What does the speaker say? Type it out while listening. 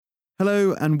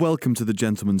Hello and welcome to the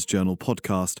Gentleman's Journal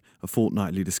podcast, a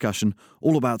fortnightly discussion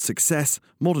all about success,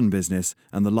 modern business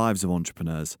and the lives of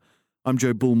entrepreneurs. I'm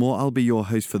Joe Bullmore, I'll be your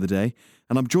host for the day,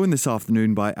 and I'm joined this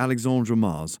afternoon by Alexandre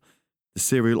Mars, the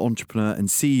serial entrepreneur and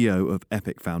CEO of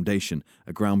Epic Foundation,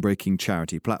 a groundbreaking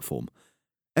charity platform.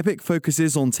 Epic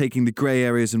focuses on taking the grey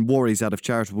areas and worries out of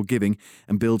charitable giving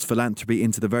and builds philanthropy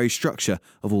into the very structure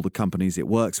of all the companies it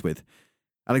works with.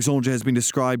 Alexandre has been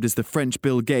described as the French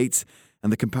Bill Gates,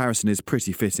 and the comparison is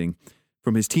pretty fitting.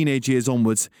 From his teenage years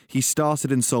onwards, he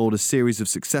started and sold a series of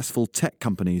successful tech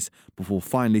companies before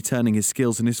finally turning his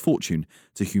skills and his fortune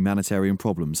to humanitarian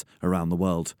problems around the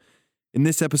world. In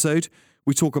this episode,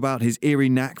 we talk about his eerie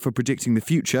knack for predicting the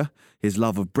future, his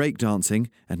love of breakdancing,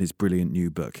 and his brilliant new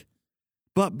book.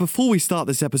 But before we start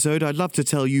this episode, I'd love to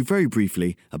tell you very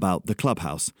briefly about The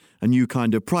Clubhouse, a new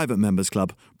kind of private members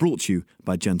club brought to you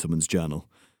by Gentleman's Journal.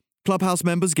 Clubhouse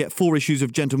members get 4 issues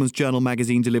of Gentleman's Journal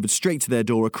magazine delivered straight to their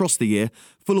door across the year,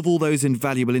 full of all those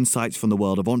invaluable insights from the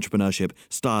world of entrepreneurship,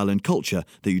 style and culture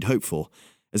that you'd hope for,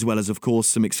 as well as, of course,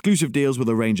 some exclusive deals with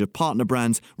a range of partner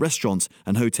brands, restaurants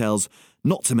and hotels,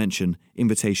 not to mention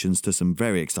invitations to some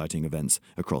very exciting events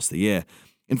across the year.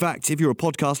 In fact, if you're a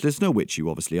podcast listener, which you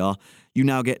obviously are, you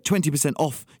now get 20%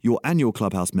 off your annual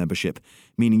Clubhouse membership,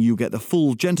 meaning you get the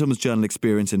full Gentleman's Journal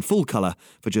experience in full colour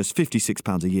for just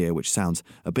 £56 a year, which sounds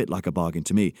a bit like a bargain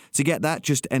to me. To get that,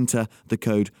 just enter the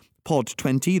code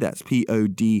POD20, that's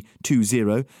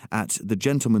POD20, at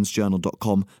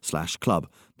thegentleman'sjournal.com/club.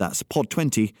 That's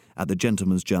POD20 at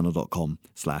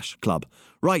thegentleman'sjournal.com/club.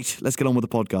 Right, let's get on with the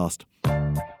podcast.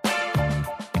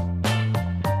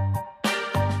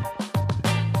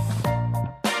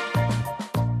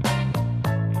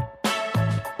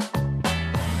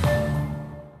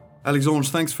 Alexandre,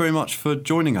 thanks very much for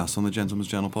joining us on the Gentleman's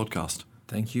Journal podcast.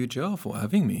 Thank you, Joe, for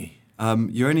having me.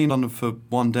 You're only in London for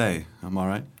 1 day, am I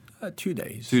right? 2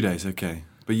 days. 2 days, okay.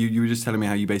 But you were just telling me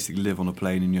how you basically live on a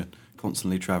plane and you're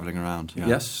constantly travelling around. Yeah?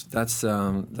 Yes, that's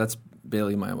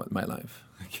barely my life.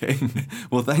 Okay.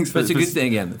 Well, thanks for... But it's a good thing,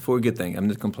 again, for a good thing. I'm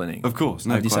not complaining. Of course,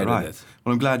 no, I've decided quite right. it.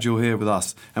 Well, I'm glad you're here with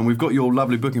us. And we've got your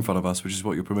lovely book in front of us, which is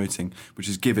what you're promoting, which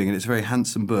is Giving, and it's a very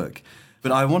handsome book.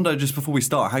 But I wonder, just before we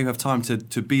start, how you have time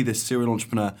to be this serial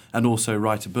entrepreneur and also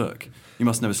write a book. You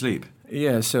must never sleep.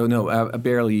 Yeah, so no, I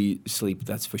barely sleep,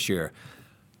 that's for sure.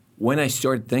 When I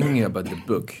started thinking about the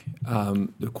book,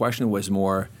 the question was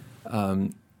more,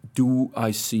 do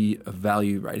I see a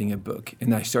value writing a book?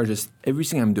 And I started just,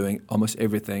 everything I'm doing, almost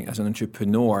everything, as an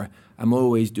entrepreneur, I'm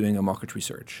always doing a market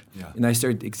research. Yeah. And I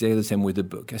started exactly the same with the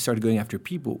book. I started going after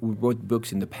people who wrote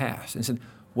books in the past and said,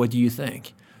 what do you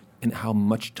think? And how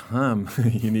much time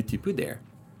you need to put there.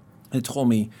 And it told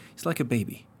me, it's like a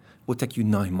baby. It will take you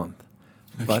 9 months.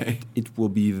 Okay. But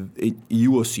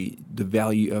you will see the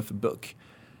value of a book.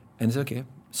 And it's okay.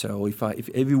 So if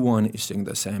everyone is saying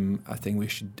the same, I think I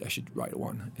should write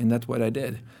one. And that's what I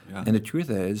did. Yeah. And the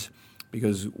truth is,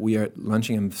 because we are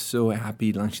launching, I'm so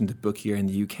happy launching the book here in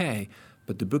the UK,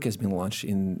 but the book has been launched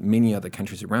in many other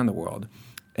countries around the world.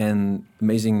 And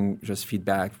amazing just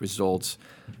feedback, results.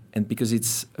 And because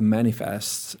it's a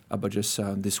manifest about just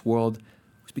this world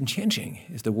has been changing.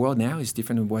 The world now is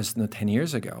different than it was 10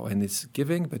 years ago. And it's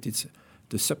giving, but the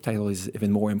subtitle is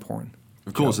even more important.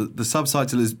 Of course, the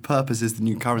subtitle is Purpose is the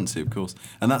New Currency, of course.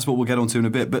 And that's what we'll get onto in a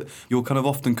bit. But you're kind of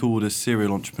often called a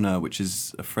serial entrepreneur, which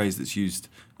is a phrase that's used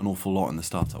an awful lot in the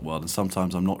startup world. And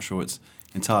sometimes I'm not sure it's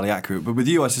entirely accurate. But with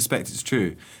you, I suspect it's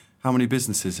true. How many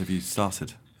businesses have you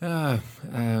started?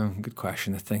 Good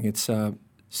question. I think it's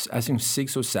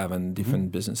 6 or 7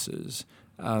 different businesses.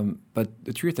 But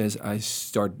the truth is, I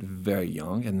started very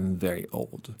young and very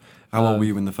old. How old were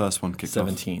you when the first one kicked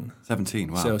 17. off?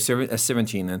 17, wow. So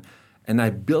 17, and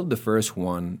I built the first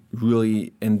one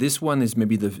really, and this one is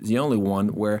maybe the only one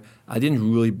where I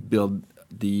didn't really build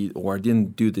I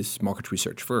didn't do this market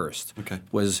research first. Okay.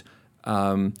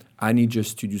 I need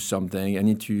just to do something. I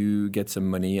need to get some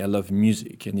money. I love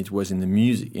music, and it was in the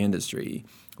music industry.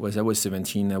 I was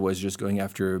 17, I was just going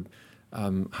after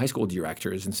high school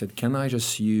directors and said, can I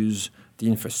just use the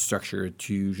infrastructure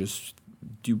to just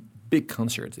do big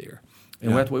concerts there?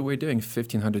 And what we're doing,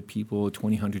 1,500 people,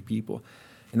 2,000 people.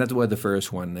 And that was the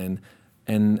first one.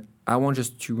 And I want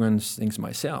just to run things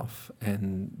myself.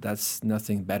 And that's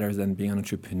nothing better than being an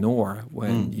entrepreneur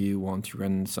when you want to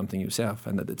run something yourself.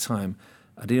 And at the time,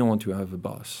 I didn't want to have a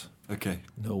boss. Okay.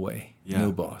 No way. Yeah.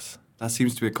 No boss. That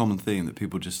seems to be a common theme, that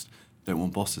people just don't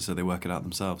want bosses, so they work it out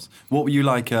themselves. What were you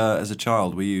like as a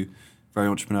child? Were you very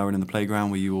entrepreneurial in the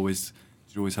playground? Did you always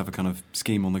have a kind of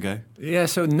scheme on the go? Yeah,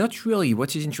 so not really.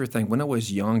 What is interesting, when I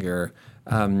was younger,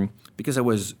 because I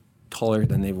was taller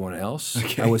than everyone else.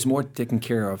 Okay. I was more taking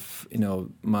care of,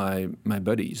 my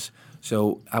buddies.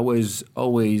 So I was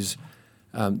always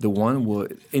the one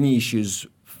with any issues.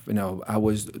 I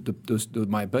was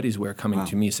my buddies were coming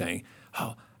to me saying,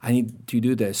 "Oh, I need to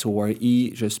do this," or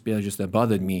he just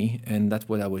bothered me, and that's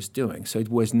what I was doing. So it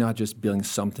was not just building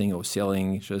something or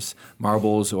selling just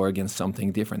marbles or against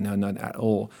something different. No, not at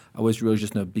all. I was really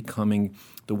just becoming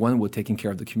the one who was taking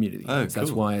care of the community. Oh, So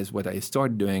that's cool. why is what I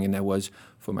started doing, and that was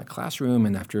for my classroom,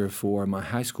 and after for my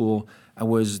high school, I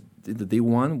was the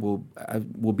one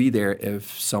will be there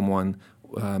if someone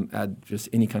had just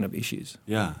any kind of issues.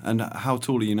 Yeah. And how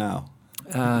tall are you now?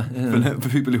 For For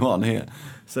people who aren't here.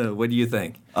 So what do you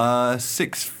think?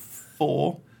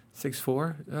 6'4".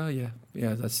 6'4"? Oh yeah.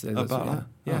 That's About yeah. that?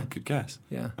 Yeah. Oh, good guess.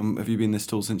 Yeah. Have you been this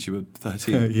tall since you were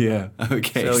 13? Yeah.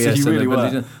 Okay, So, so yes, you really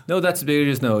but were. No, that's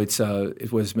just no. It's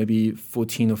it was maybe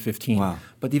 14 or 15. Wow.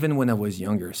 But even when I was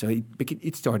younger, so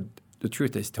it started. The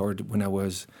truth is, started when I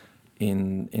was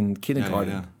in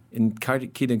kindergarten. yeah. In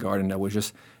kindergarten, I was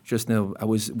just no.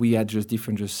 We had just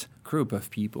different group of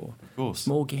people. Of course.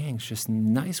 Small gangs, just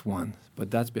nice ones.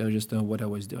 But that's just what I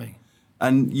was doing.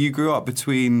 And you grew up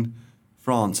between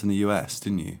France and the US,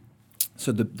 didn't you?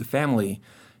 So the family,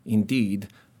 indeed,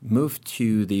 moved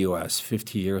to the U.S.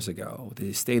 50 years ago.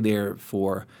 They stayed there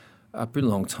for a pretty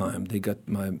long time. They got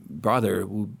my brother,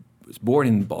 who was born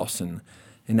in Boston,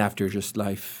 and after just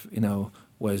life,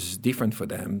 was different for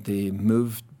them, they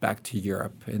moved back to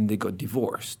Europe and they got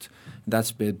divorced.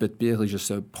 That's but really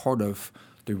just a part of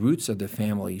the roots of the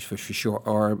family for sure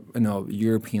are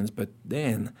Europeans, but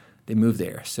then they moved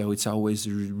there. So it's always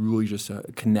really just a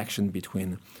connection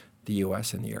between the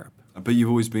U.S. and Europe. But you've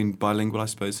always been bilingual, I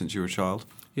suppose, since you were a child.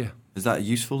 Yeah. Is that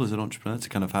useful as an entrepreneur to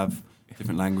kind of have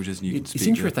different languages and you can speak? It's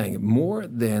interesting. More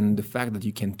than the fact that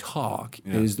you can talk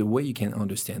is the way you can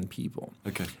understand people.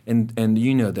 Okay. And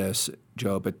you know this,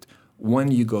 Joe, but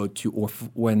when you go to,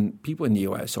 when people in the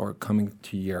U.S. are coming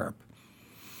to Europe,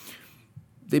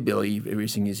 they believe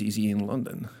everything is easy in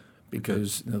London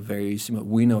because very similar.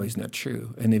 We know it's not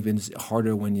true. And even it's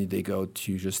harder when they go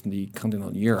to just the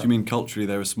continental Europe. Do you mean culturally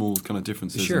there are small kind of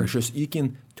differences? Sure, just you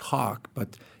can talk,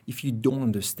 but if you don't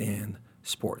understand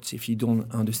sports, if you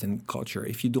don't understand culture,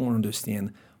 if you don't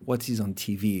understand what is on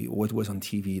TV, what was on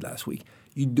TV last week,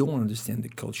 you don't understand the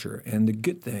culture. And the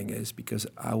good thing is because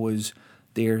I was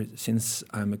there since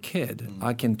I'm a kid,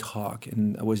 I can talk,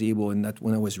 and I was able, and that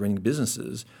when I was running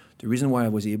businesses, the reason why I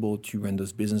was able to run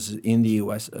those businesses in the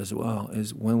U.S. as well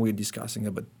is when we were discussing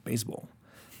about baseball.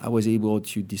 I was able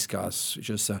to discuss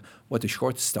just what the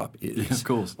shortstop is. Yeah, of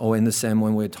course. Or in the same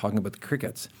when we're talking about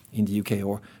cricket in the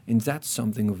UK. And that's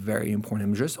something very important.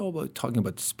 I'm just all about talking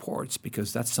about sports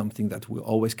because that's something that will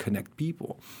always connect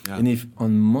people. Yeah. And if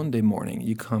on Monday morning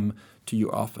you come to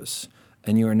your office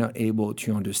and you are not able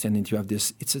to understand and to have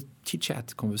this, it's a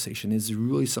chit-chat conversation. It's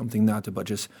really something not about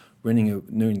just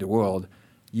knowing the world.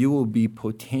 You will be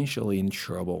potentially in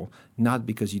trouble, not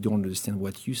because you don't understand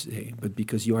what you say, but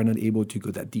because you are not able to go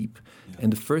that deep. Yeah.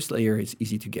 And the first layer is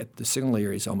easy to get. The second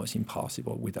layer is almost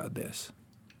impossible without this.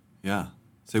 Yeah.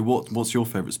 So what's your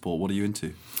favourite sport? What are you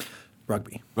into?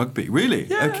 Rugby. Rugby? Really?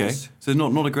 Yes. Okay. So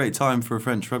not a great time for a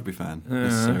French rugby fan,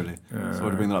 necessarily.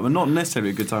 Sorry to bring that up. But not necessarily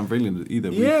a good time for England either.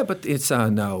 Yeah, but it's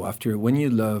no. After when you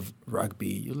love rugby,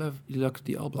 you love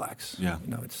the All Blacks. Yeah.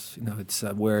 It's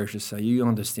where just you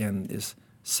understand is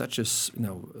such a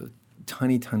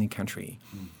tiny country.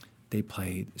 They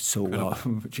played so well,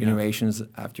 generations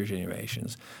after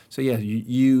generations. So yeah,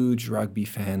 huge rugby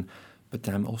fan, but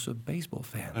I'm also a baseball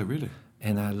fan. Oh really?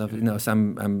 And I love so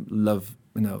I'm love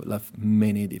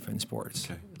many different sports.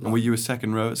 Okay. And were you a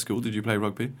second row at school? Did you play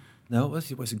rugby? No,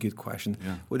 it was a good question.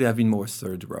 Yeah. Would have been more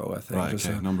third row, I think. Right,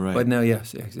 okay, number 8. But no,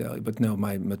 yes, exactly. But no,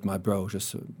 my bro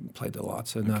just played a lot.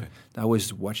 So no, I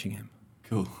was watching him.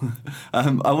 Cool. I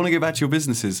want to go back to your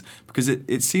businesses because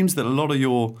it seems that a lot of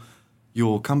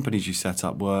your companies you set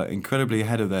up were incredibly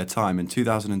ahead of their time. In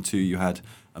 2002, you had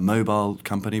a mobile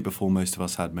company before most of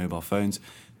us had mobile phones.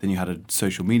 Then you had a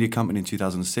social media company in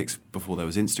 2006 before there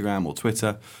was Instagram or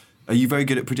Twitter. Are you very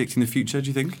good at predicting the future, do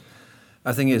you think?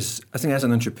 I think as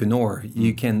an entrepreneur,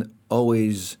 you can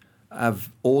always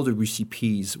have all the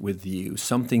recipes with you.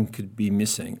 Something could be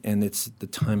missing, and it's the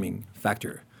timing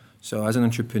factor. So as an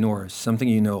entrepreneur, something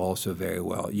you know also very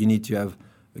well, you need to have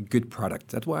a good product.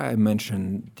 That's why I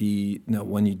mentioned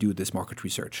when you do this market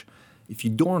research. If you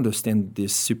don't understand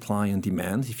this supply and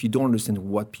demand, if you don't understand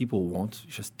what people want,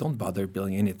 just don't bother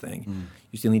building anything.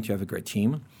 You still need to have a great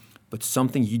team, but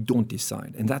something you don't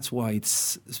decide. And that's why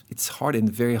it's hard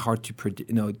and very hard to predict.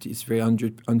 It's very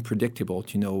unpredictable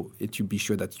to be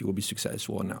sure that you will be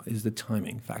successful or not. Is the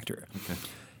timing factor. Okay.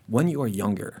 When you are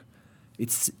younger,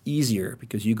 it's easier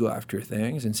because you go after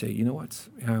things and say, you know what,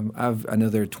 I have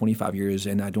another 25 years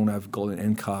and I don't have golden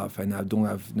handcuff and I don't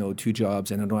have 2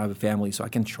 jobs and I don't have a family, so I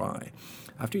can try.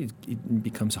 After it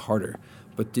becomes harder.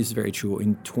 But this is very true. It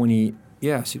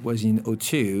was in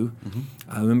 2002.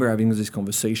 I remember having these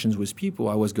conversations with people.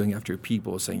 I was going after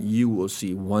people saying, you will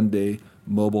see one day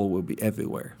mobile will be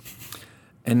everywhere.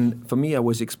 And for me, I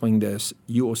was explaining this.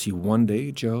 You will see one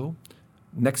day, Joe,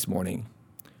 next morning,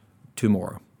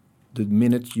 tomorrow, the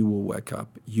minute you will wake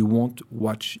up, you won't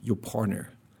watch your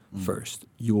partner first.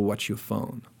 You will watch your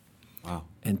phone. Wow.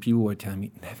 And people were telling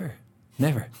me, never,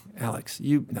 Alex,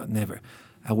 never.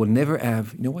 I will never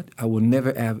have, I will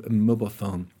never have a mobile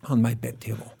phone on my bed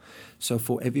table. So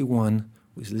for everyone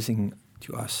who's listening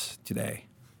to us today,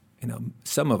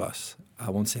 some of us,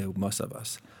 I won't say most of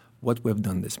us, what we've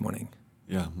done this morning.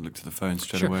 Yeah, look to the phone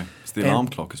straight away. It's the alarm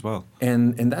clock as well.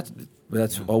 And that's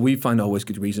well, we find always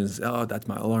good reasons. Oh, that's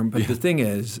my alarm. But the thing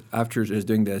is, after just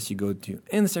doing this, you go to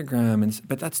Instagram,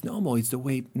 but that's normal. It's the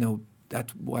way,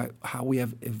 how we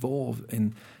have evolved.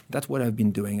 And that's what I've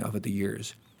been doing over the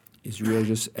years. Is really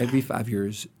just every 5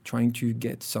 years trying to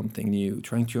get something new,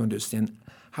 trying to understand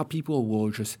how people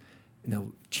will just,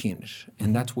 change.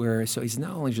 And that's where, so it's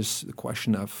not only just the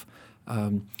question of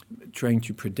trying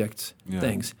to predict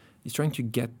things. It's trying to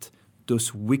get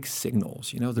those weak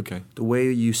signals, the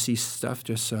way you see stuff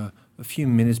just a few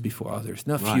minutes before others,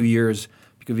 not a few years,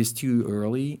 because if it's too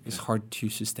early, it's hard to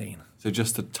sustain. So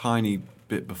just a tiny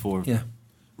bit before. Yeah.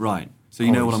 Right. So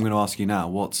you know what I'm going to ask you now.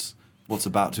 What's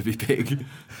about to be big,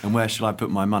 and where should I put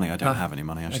my money? I don't have any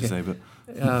money, I should say, but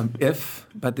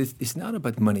but it's not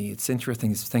about money. It's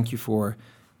interesting. Thank you for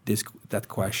that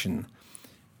question.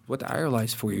 What I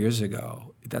realized 4 years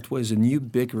ago, that was a new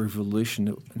big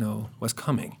revolution. Was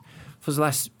coming. For the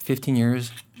last 15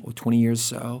 years or 20 years,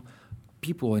 so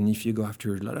people, and if you go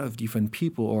after a lot of different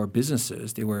people or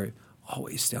businesses, they were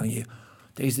always telling you,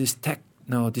 there's this tech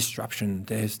disruption.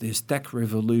 There's this tech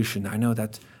revolution. I know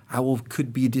that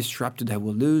could be disrupted. I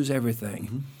will lose everything.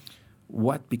 Mm-hmm.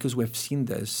 What? Because we've seen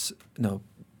this,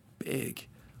 big.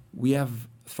 We have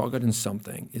forgotten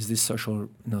something. Is this social,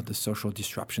 the social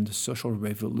disruption, the social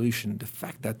revolution, the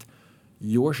fact that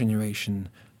your generation,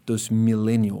 those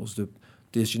millennials,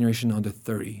 this generation under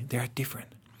 30, they are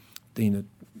different.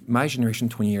 My generation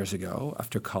 20 years ago,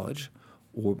 after college,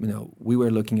 or we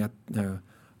were looking at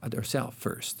ourselves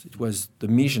first. It was the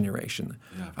me generation.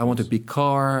 Yeah, I want a big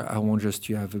car. I want just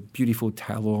to have a beautiful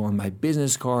tableau on my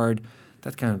business card.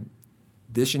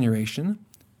 This generation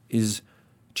is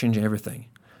changing everything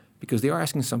because they are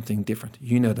asking something different.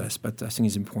 You know this, but I think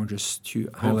it's important just to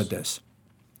highlight this.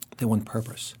 They want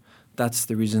purpose. That's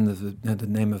the reason of the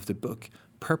name of the book.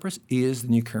 Purpose is the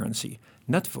new currency,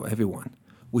 not for everyone.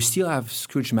 We still have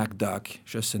Scrooge McDuck,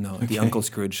 just the Uncle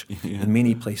Scrooge in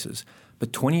many places.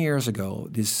 But 20 years ago,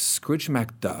 this Scrooge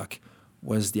McDuck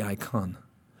was the icon.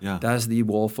 Yeah. That's the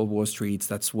Wolf of Wall Street.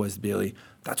 That was Billy.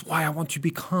 That's why I want to be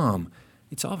calm.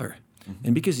 It's over. Mm-hmm.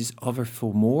 And because it's over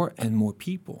for more and more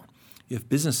people, you have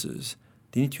businesses,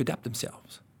 they need to adapt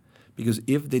themselves. Because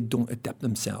if they don't adapt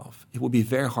themselves, it will be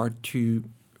very hard to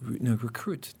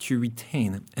recruit, to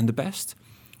retain. And the best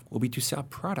will be to sell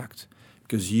product.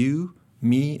 Because you,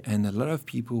 me, and a lot of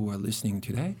people who are listening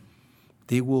today,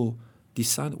 they will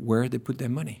decide where they put their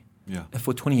money. Yeah. And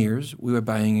for 20 years, we were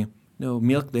buying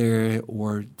milk there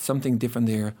or something different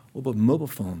there. What about mobile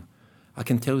phone? I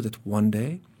can tell you that one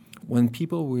day, when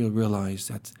people will realize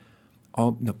that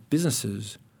all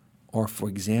businesses are, for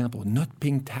example, not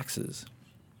paying taxes,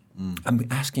 I'm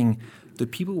asking the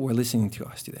people who are listening to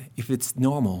us today, if it's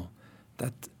normal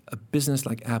that a business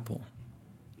like Apple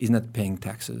is not paying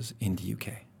taxes in the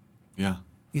UK. Yeah.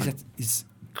 It's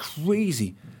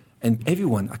crazy. And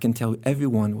everyone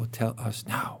will tell us,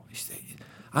 no,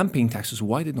 I'm paying taxes.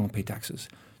 Why they don't pay taxes?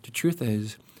 The truth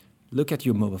is, look at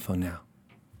your mobile phone now.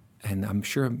 And I'm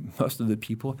sure most of the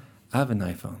people have an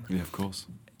iPhone. Yeah, of course.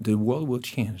 The world will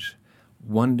change.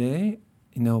 One day,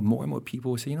 more and more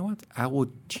people will say, you know what, I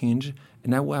will change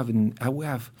and I will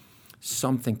have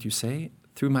something to say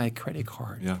through my credit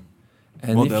card. Yeah.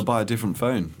 And they'll buy a different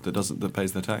phone that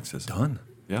pays their taxes. Done.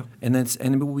 Yeah. And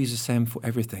it will be the same for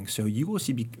everything. So you will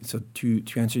see,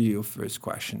 to answer your first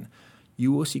question,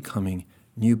 you will see coming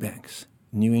new banks,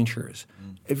 new insurers.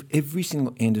 Every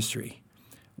single industry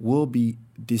will be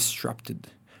disrupted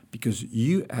because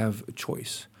you have a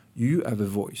choice. You have a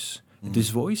voice. This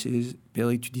voice is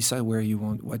barely to decide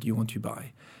what you want to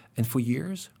buy. And for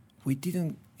years, we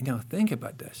didn't think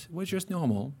about this. It was just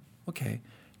normal. Okay,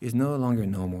 it's no longer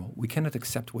normal. We cannot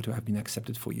accept what have been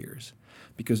accepted for years.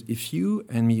 Because if you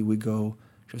and me, we go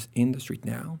just in the street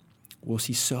now, we'll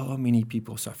see so many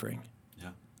people suffering. Yeah.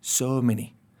 So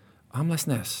many.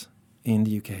 Homelessness in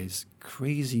the UK is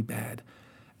crazy bad.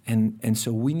 And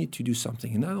so we need to do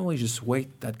something. And not only just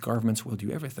wait that governments will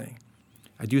do everything.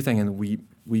 I do think, and we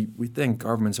think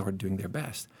governments are doing their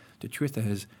best. The truth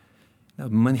is,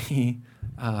 money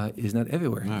is not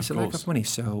everywhere. Yeah, it's a lack of money.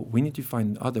 So we need to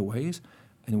find other ways.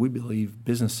 And we believe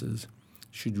businesses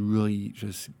should really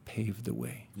just pave the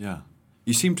way. Yeah.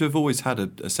 You seem to have always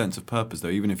had a sense of purpose, though,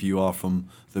 even if you are from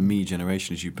the me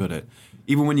generation, as you put it.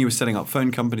 Even when you were setting up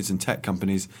phone companies and tech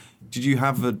companies, did you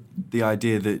have the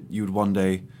idea that you would one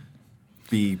day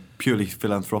be purely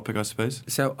philanthropic, I suppose?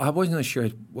 So I wasn't sure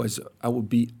I would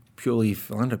be purely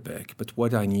philanthropic, but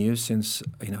what I knew since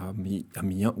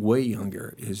I'm way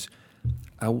younger is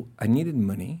I needed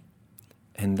money,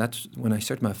 and that's when I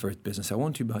started my first business. I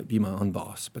wanted to be my own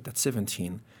boss, but at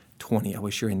 17, 20, I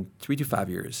was sure in 3 to 5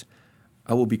 years,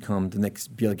 I will become the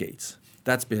next Bill Gates.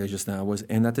 That's Bill just now was,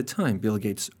 and at the time, Bill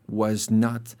Gates was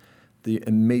not the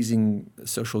amazing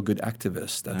social good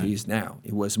activist that he is now.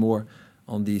 It was more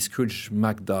on the Scrooge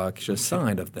McDuck just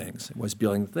side of things. It was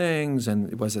building things, and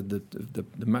it was at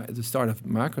the start of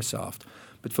Microsoft.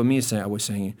 But for me, I was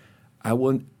saying, I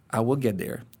will get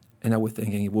there, and I was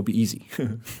thinking it will be easy.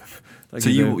 So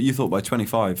you thought by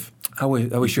 25? I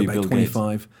was sure by Bill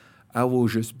 25, I will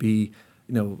just be,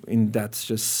 in that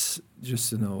just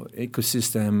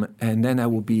ecosystem, and then I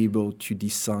will be able to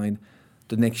decide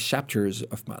the next chapters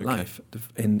of my life,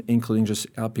 and including just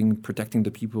protecting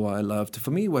the people I loved. For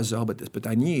me, it was all about this, but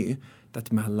I knew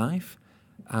that my life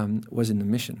was in the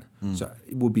mission. So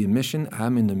it would be a mission.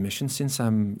 I'm in the mission since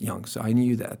I'm young. So I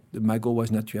knew that my goal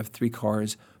was not to have 3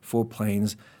 cars, 4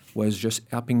 planes, was just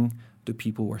helping the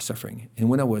people who are suffering. And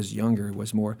when I was younger, it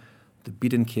was more the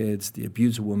beaten kids, the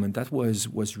abused women. That was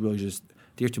really just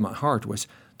dear to my heart, was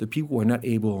the people who are not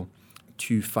able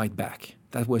to fight back.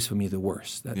 That was for me the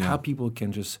worst. How people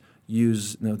can just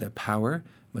use their power,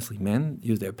 mostly men,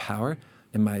 use their power,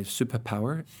 and my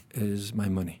superpower is my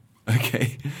money.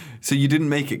 Okay. So you didn't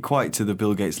make it quite to the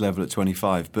Bill Gates level at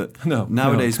 25, but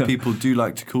nowadays people do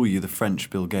like to call you the French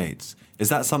Bill Gates. Is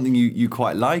that something you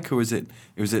quite like, or is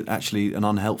it actually an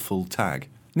unhelpful tag?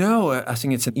 No, I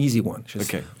think it's an easy one.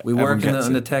 We work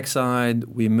on the tech side.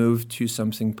 We move to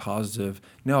something positive.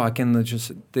 No, I can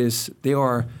just they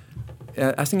are.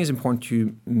 I think it's important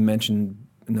to mention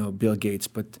Bill Gates,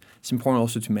 but it's important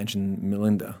also to mention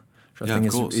Melinda. So I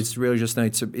think it's really just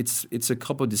it's a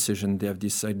couple of decisions they have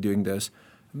decided doing this.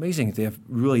 Amazing. They have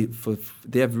really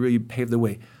paved the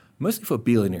way, mostly for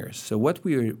billionaires. So what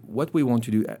we want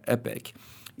to do at Epic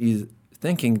is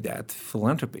thinking that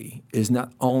philanthropy is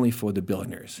not only for the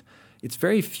billionaires. It's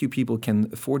very few people can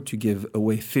afford to give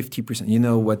away 50%. You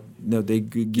know what? They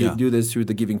do this through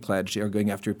the Giving Pledge. They are going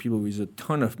after people with a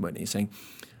ton of money, saying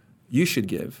you should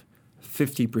give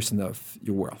 50% of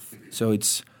your wealth. So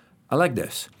I like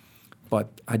this,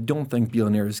 but I don't think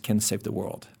billionaires can save the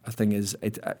world. I think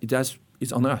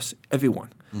it's on us,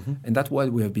 everyone, and that's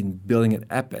what we have been building at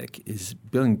Epic, is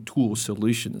building tools,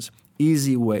 solutions,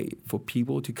 easy way for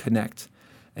people to connect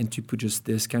and to put just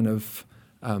this kind of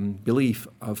belief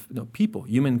of people,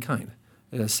 humankind,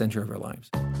 at the center of our lives.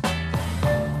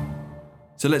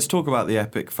 So let's talk about the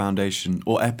Epic Foundation,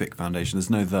 or Epic Foundation. There's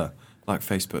no the. Like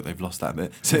Facebook, they've lost that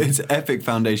bit. So it's Epic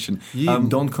Foundation. You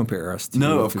don't compare us to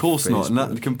No, of course Facebook. not. And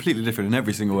that's completely different in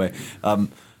every single way.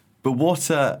 But what's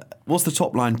the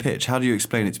top line pitch? How do you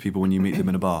explain it to people when you meet them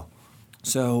in a bar?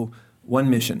 So, one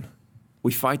mission.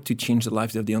 We fight to change the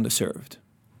lives of the underserved.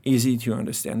 Easy to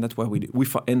understand. That's what we do. We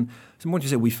fight. And it's important to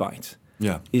say we fight.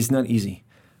 Yeah. It's not easy.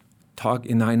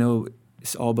 And I know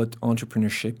it's all about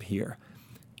entrepreneurship here.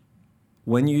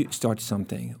 When you start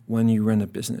something, when you run a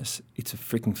business, it's a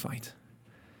freaking fight.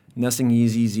 Nothing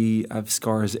is easy. I have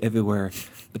scars everywhere.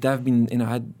 But I've been,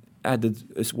 I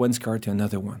added one scar to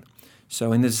another one.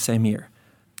 So, and it's the same here.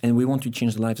 And we want to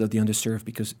change the lives of the underserved,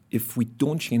 because if we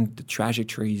don't change the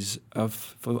trajectories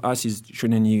for us as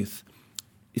children and youth,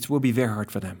 it will be very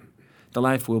hard for them. The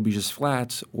life will be just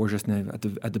flat or just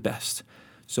at the best.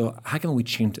 So how can we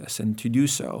change this? And to do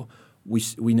so,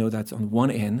 we know that on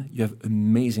one end, you have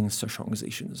amazing social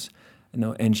organizations,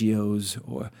 NGOs,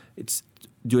 or it's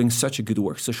doing such a good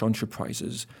work, social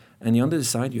enterprises. And on the other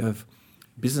side, you have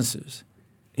businesses,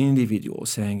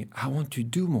 individuals saying, I want to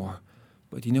do more,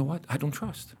 but you know what? I don't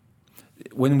trust.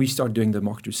 When we start doing the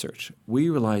market research, we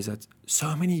realize that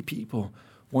so many people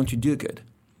want to do good.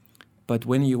 But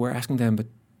when you were asking them, but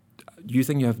do you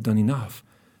think you have done enough?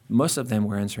 Most of them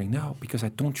were answering, no, because I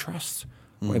don't trust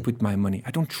where I put my money. I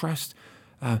don't trust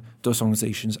those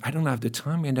organizations. I don't have the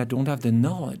time and I don't have the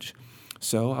knowledge.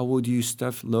 So I will do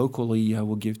stuff locally. I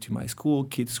will give to my school,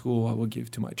 kids' school. I will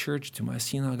give to my church, to my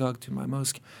synagogue, to my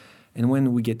mosque. And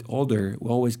when we get older, we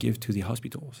always give to the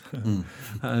hospitals.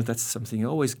 That's something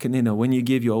always, when you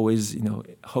give, you always,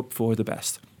 hope for the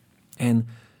best. And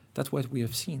that's what we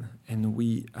have seen. And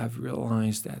we have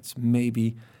realized that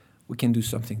maybe we can do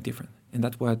something different. And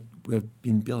that's what we've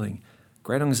been building.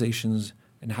 Great organizations,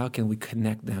 and how can we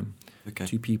connect them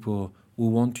to people who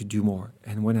want to do more.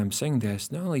 And when I'm saying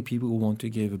this, not only people who want to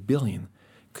give $1 billion,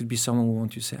 could be someone who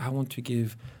want to say, I want to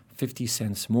give 50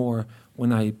 cents more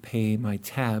when I pay my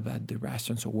tab at the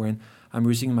restaurant, or when I'm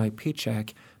receiving my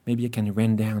paycheck, maybe I can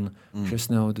run down just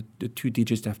now the 2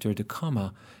 digits after the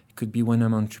comma. It could be when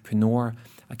I'm an entrepreneur,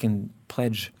 I can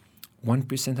pledge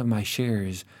 1% of my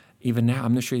shares. Even now,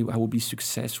 I'm not sure I will be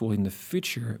successful in the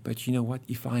future, but you know what?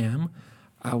 If I am,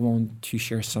 I want to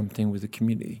share something with the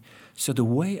community. So the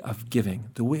way of giving,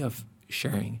 the way of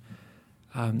sharing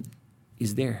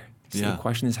is there. So the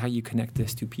question is how you connect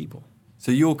this to people.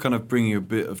 So you're kind of bringing a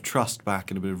bit of trust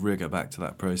back and a bit of rigor back to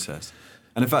that process.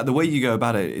 And in fact, the way you go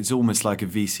about it, it's almost like a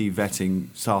VC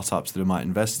vetting startups that it might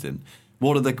invest in.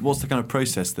 What's the kind of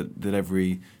process that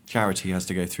every charity has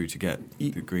to go through to get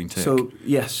the green tick? So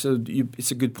yes, it's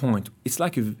a good point. It's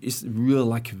real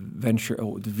like a venture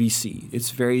or the VC.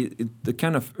 It's the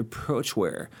kind of approach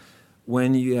where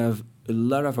when you have a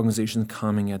lot of organizations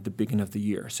coming at the beginning of the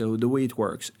year. So the way it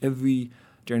works, every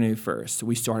January 1st,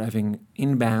 we start having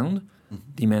inbound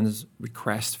demands,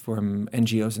 requests from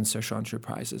NGOs and social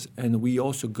enterprises, and we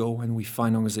also go and we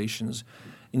find organizations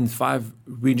in 5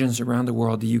 regions around the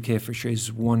world. The UK for sure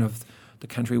is one of the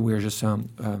country we're just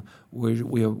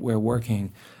we're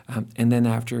working, and then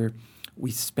after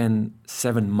we spend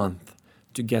 7 months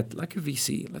to get like a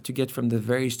VC, to get from the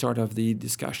very start of the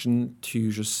discussion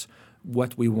to just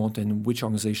what we want and which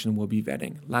organization we'll be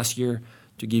vetting. Last year,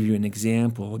 to give you an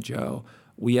example, Joe,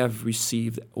 we have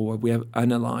received or we have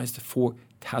analyzed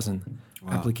 4,000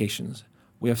 applications.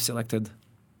 We have selected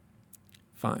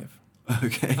 5.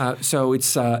 Okay. So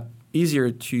it's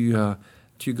easier to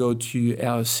go to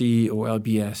LLC or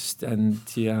LBS than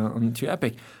to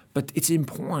Epic. But it's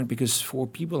important because for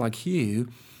people like you,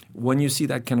 when you see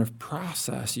that kind of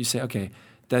process, you say, okay,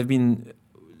 they've been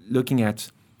looking at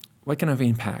what kind of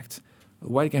impact,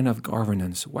 what kind of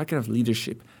governance, what kind of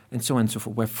leadership, and so on and so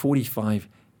forth. We have 45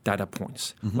 data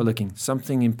points. We're looking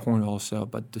something important also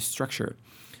about the structure.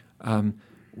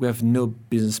 We have no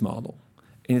business model,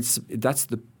 and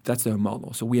that's their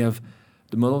model. So we have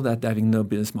the model that having no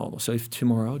business model. So if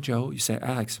tomorrow, Joe, you say,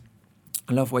 Alex,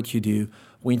 I love what you do.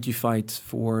 We need to fight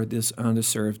for this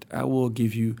underserved. I will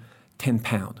give you £10.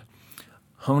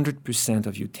 100%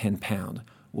 of your £10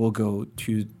 will go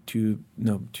to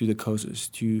the causes,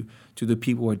 to the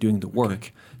people who are doing the work.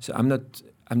 Okay. So I'm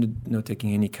not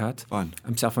taking any cut. Fine.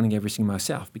 I'm self-funding everything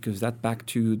myself, because that back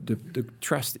to the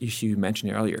trust issue you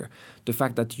mentioned earlier. The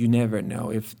fact that you never know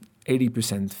if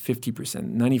 80%,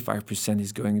 50%, 95%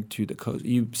 is going to the cause.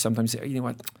 You sometimes say, you know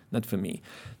what, not for me.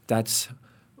 That's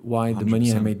why 100%. The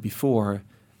money I made before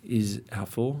is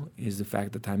helpful, is the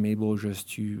fact that I'm able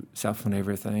just to self-fund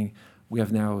everything. We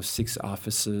have now 6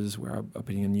 offices. We're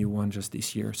opening a new one just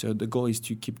this year. So the goal is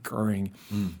to keep growing,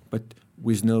 but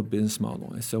with no business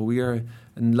model. So we are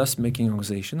a loss-making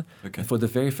organization. Okay. For the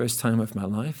very first time of my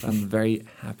life, I'm very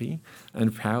happy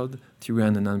and proud to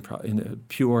run a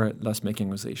pure loss-making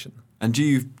organization. And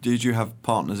did you have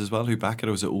partners as well who back it,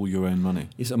 or was it all your own money?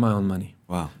 It's my own money.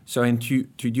 Wow. So and to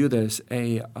do this,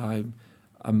 I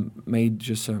made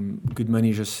just some good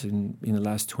money just in the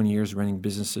last 20 years running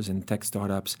businesses and tech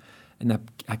startups. And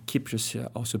I keep just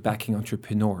also backing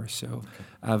entrepreneurs. So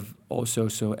I've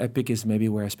also, Epic is maybe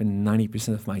where I spend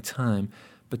 90% of my time,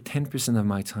 but 10% of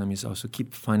my time is also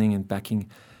keep finding and backing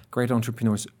great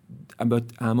entrepreneurs.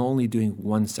 But I'm only doing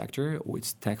one sector, or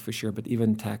it's tech for sure, but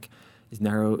even tech is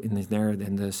narrow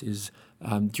than this, is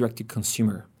direct to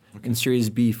consumer. Okay. And Series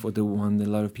B for the one that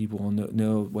a lot of people won't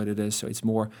know what it is. So it's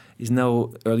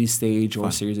no early stage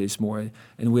or Series A. It's more,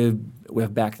 and we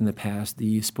have backed in the past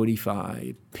the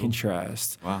Spotify,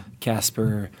 Pinterest,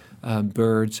 Casper,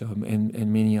 Bird,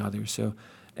 and many others. So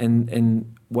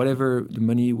and whatever the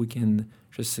money we can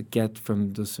just get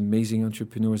from those amazing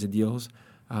entrepreneurs and deals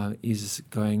is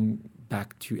going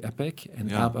back to Epic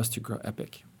and help us to grow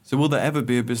Epic. So will there ever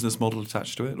be a business model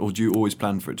attached to it, or do you always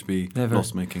plan for it to be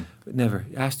loss-making? Never.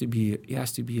 It has to be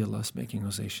a loss-making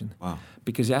organization. Wow.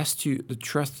 Because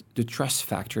the trust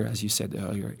factor, as you said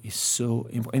earlier, is so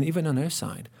important. And even on our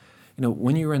side,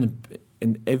 when you run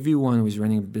and everyone who is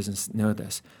running a business know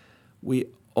this, we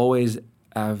always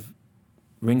have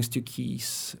rings to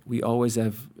keys. We always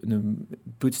have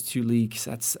boots to leaks.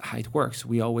 That's how it works.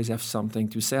 We always have something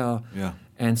to sell. Yeah.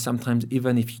 And sometimes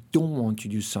even if you don't want to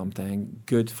do something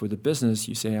good for the business,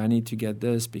 you say, I need to get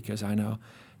this because I know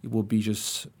it will be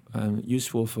just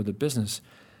useful for the business.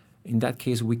 In that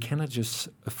case, we cannot just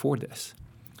afford this.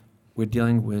 We're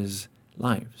dealing with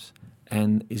lives.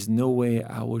 And there's no way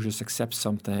I will just accept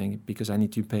something because I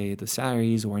need to pay the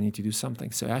salaries or I need to do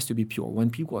something. So it has to be pure. When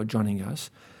people are joining us,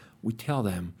 we tell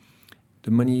them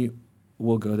the money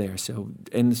will go there. So,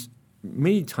 and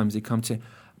many times they come to,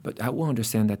 but I will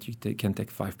understand that you can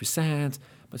take 5%,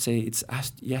 but say it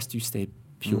has to stay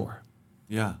pure.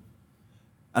 Yeah.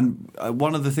 And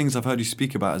one of the things I've heard you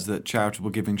speak about is that charitable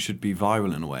giving should be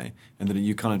viral in a way, and that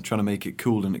you kind of trying to make it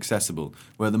cool and accessible,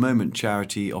 where at the moment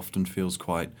charity often feels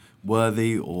quite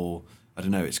worthy, or, I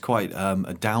don't know, it's quite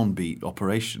a downbeat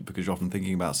operation because you're often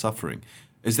thinking about suffering.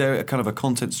 Is there a kind of a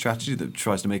content strategy that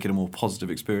tries to make it a more positive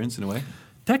experience in a way?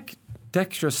 Tech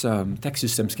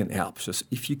systems can help. So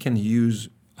if you can use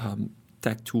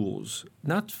tech tools,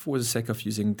 not for the sake of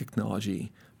using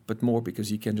technology, but more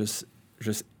because you can just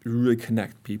really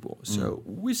connect people. So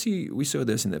we saw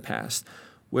this in the past.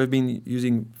 We've been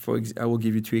using, I will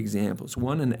give you 2 examples.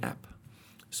 One, an app.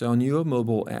 So on your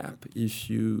mobile app, if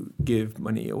you give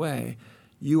money away,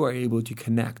 you are able to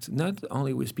connect not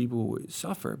only with people who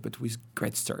suffer, but with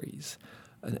great stories,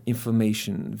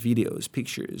 information, videos,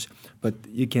 pictures. But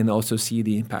you can also see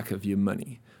the impact of your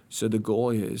money. So the goal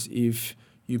is if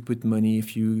you put money,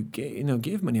 if you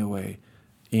give money away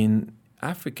in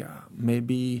Africa,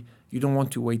 maybe you don't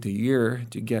want to wait a year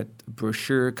to get a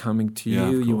brochure coming to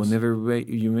you. You will never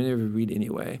read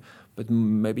anyway. But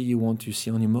maybe you want to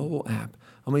see on your mobile app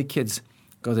how many kids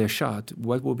got their shot.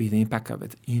 What will be the impact of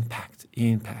it? Impact.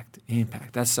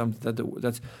 That's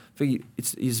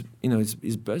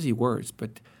it's buzzy words,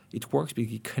 but it works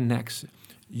because it connects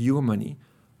your money,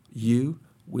 you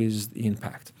with the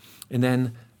impact. And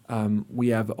then we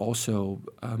have also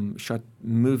shot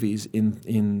movies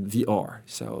in VR.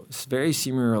 So it's very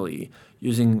similarly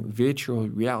using virtual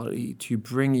reality to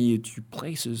bring you to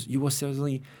places you will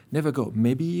certainly never go.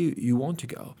 Maybe you want to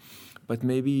go, but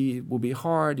maybe it will be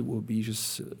hard, it will be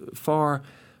just far.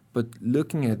 But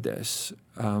looking at this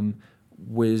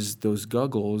with those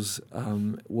goggles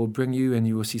will bring you and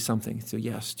you will see something. So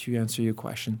yes, to answer your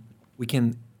question, we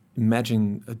can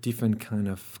imagine a different kind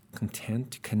of content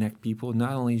to connect people,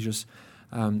 not only just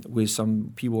with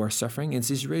some people who are suffering.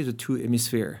 It's really the 2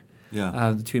 hemispheres.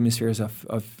 Yeah. The 2 hemispheres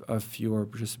of your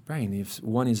just brain. If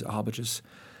one is just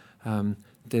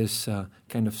this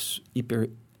kind of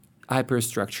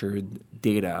hyper-structured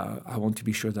data, I want to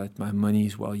be sure that my money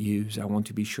is well used. I want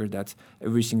to be sure that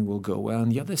everything will go well.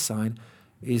 And the other side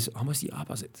is almost the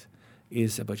opposite.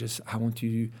 Is about just I want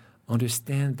to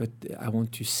understand, but I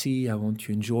want to see, I want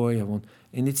to enjoy,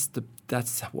 and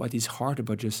that's what is hard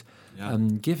about just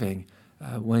giving.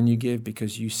 When you give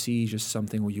because you see just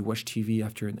something, or you watch TV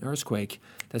after an earthquake,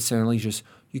 that's certainly just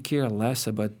you care less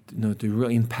about the real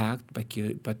impact, but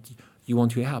you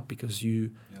want to help because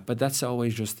you. Yeah. But that's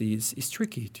always just it's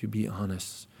tricky, to be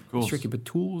honest. It's tricky, but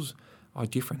tools are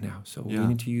different now, so we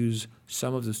need to use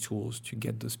some of those tools to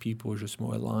get those people just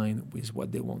more aligned with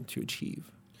what they want to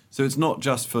achieve. So it's not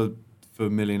just for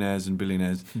millionaires and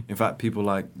billionaires. In fact, people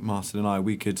like Marcel and I,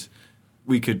 we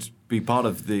could be part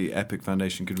of the Epic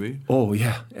Foundation, could we? Oh,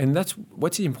 yeah. And that's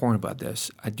what's important about this.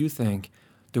 I do think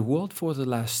the world for the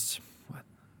last,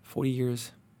 40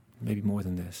 years, maybe more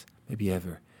than this, maybe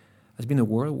ever, has been a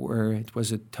world where it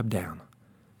was a top-down.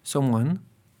 Someone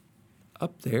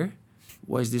up there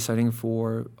was deciding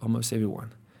for almost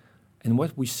everyone. And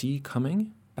what we see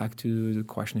coming, back to the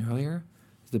question earlier,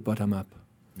 is the bottom-up.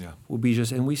 Yeah, will be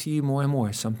just, and we see more and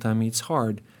more. Sometimes it's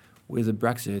hard with the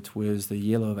Brexit, with the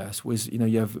yellow vest, with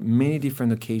you have many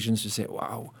different occasions to say,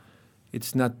 "Wow,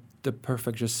 it's not the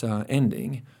perfect just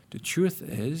ending." The truth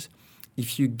is,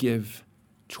 if you give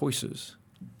choices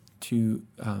to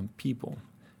people,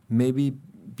 maybe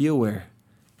be aware,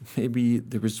 maybe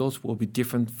the results will be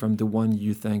different from the one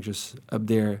you think just up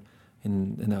there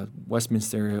in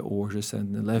Westminster or just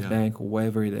in the left bank or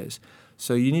wherever it is.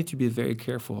 So you need to be very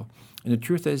careful. And the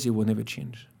truth is, it will never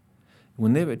change. It will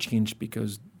never change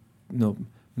because,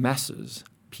 masses,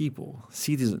 people,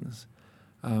 citizens,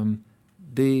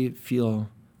 they feel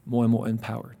more and more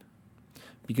empowered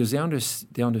because they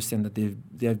understand that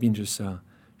they have been just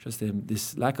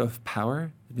this lack of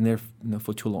power has been there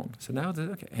for too long. So now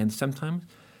and sometimes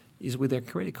is with their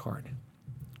credit card.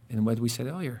 And what we said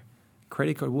earlier,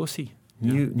 credit card, we'll see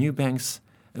new banks.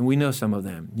 And we know some of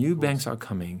them. New banks are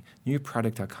coming. New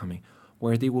products are coming,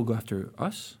 where they will go after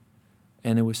us,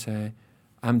 and they will say,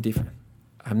 "I'm different.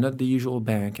 I'm not the usual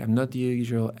bank. I'm not the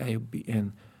usual AOB."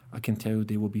 And I can tell you,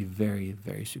 they will be very,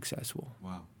 very successful.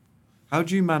 Wow. How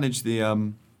do you manage the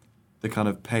kind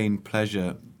of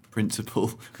pain-pleasure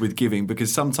principle with giving?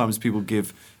 Because sometimes people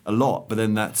give a lot, but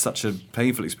then that's such a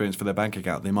painful experience for their bank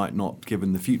account. They might not give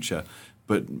in the future,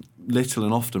 but little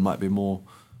and often might be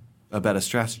a better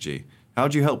strategy. How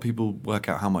do you help people work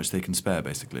out how much they can spare,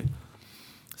 basically?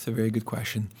 It's a very good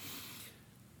question.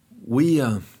 We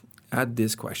had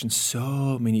this question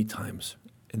so many times,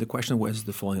 and the question was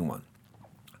the following one: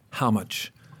 how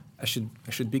much I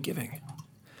should be giving?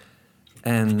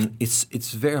 And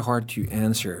it's very hard to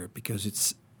answer because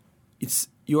it's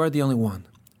you are the only one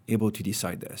able to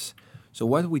decide this. So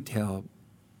what we tell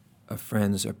our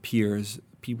friends, our peers,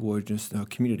 people who are just in our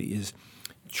community is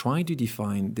trying to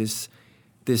define this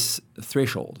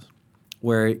threshold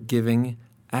where giving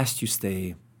has to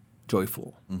stay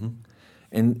joyful. Mm-hmm.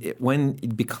 And when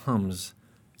it becomes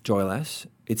joyless,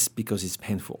 it's because it's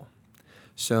painful.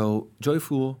 So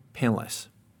joyful, painless,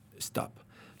 stop.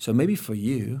 So maybe for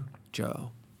you,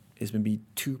 Joe, is maybe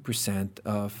 2%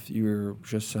 of your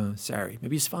just salary.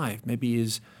 Maybe it's 5. Maybe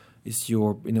it's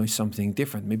your something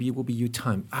different. Maybe it will be your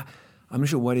time. I'm not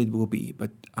sure what it will be,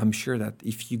 but I'm sure that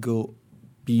if you go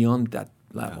beyond that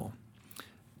level,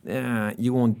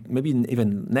 you won't. Maybe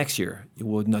even next year you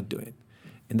will not do it.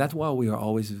 And that's why we are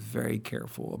always very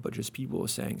careful about just people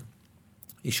saying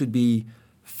it should be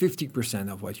 50%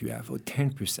 of what you have or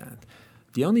 10%.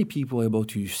 The only people able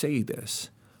to say this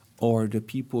are the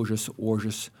people just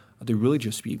the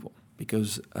religious people,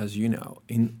 because as you know,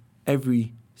 in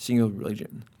every single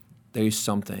religion, there is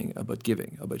something about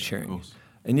giving, about sharing.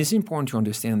 And it's important to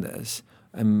understand this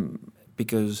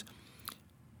because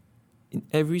in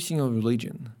every single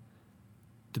religion,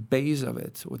 the base of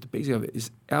it is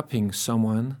helping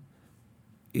someone.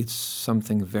 It's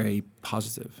something very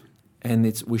positive, and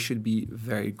we should be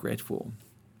very grateful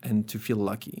and to feel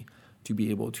lucky to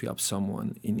be able to help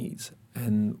someone in needs.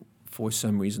 And for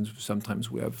some reasons,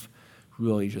 sometimes we have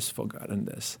really just forgotten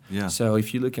this. Yeah. So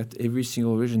if you look at every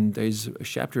single religion, there's a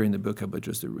chapter in the book about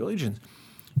just the religions.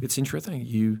 It's interesting.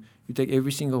 You take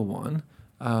every single one.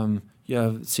 You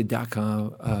have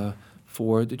tzedakah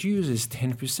for the Jews is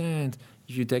 10%.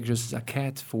 If you take just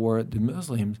zakat for the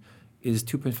Muslims is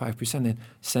 2.5%, and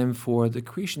same for the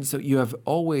Christians. So you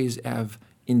always have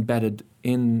embedded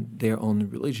in their own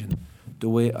religion the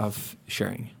way of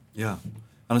sharing. Yeah,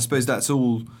 and I suppose that's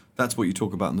what you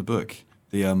talk about in the book,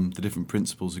 the different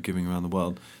principles of giving around the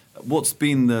world. What's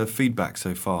been the feedback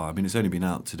so far? I mean, it's only been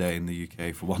out today in the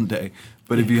UK for one day,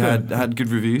 but have you had good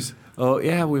reviews? Oh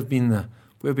yeah, we've been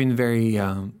very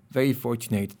very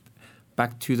fortunate.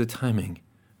 Back to the timing,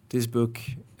 this book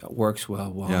works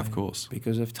well. Why? Yeah, of course.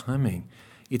 Because of timing.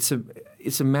 It's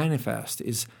a manifest.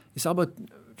 It's all about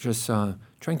just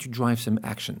trying to drive some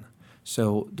action.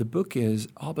 So the book is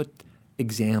all about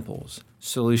examples,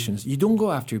 solutions. You don't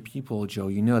go after people, Joe,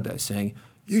 you know that, saying,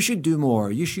 you should do more,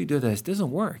 you should do this. It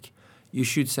doesn't work. You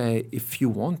should say, if you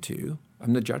want to,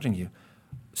 I'm not judging you,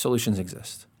 solutions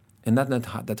exist. And that's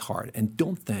not that hard. And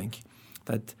don't think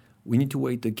that we need to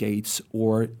wait the gates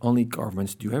or only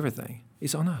governments do everything.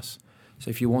 It's on us. So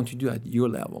if you want to do at your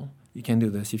level, you can do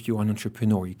this. If you are an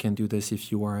entrepreneur, you can do this.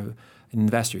 If you are an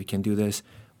investor, you can do this.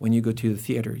 When you go to the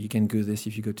theater, you can do this.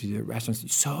 If you go to the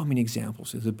restaurants, so many examples.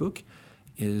 So the book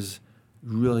is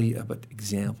really about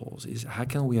examples. Is how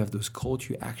can we have those call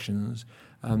to actions?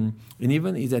 And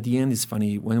even is at the end, it's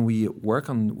funny, when we work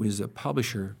with a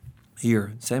publisher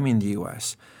here, same in the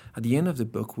US, at the end of the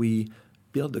book, we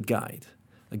build a guide.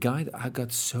 I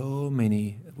got so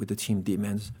many with the team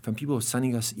demands from people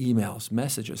sending us emails,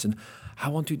 messages, and I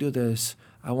want to do this,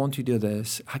 how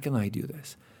can I do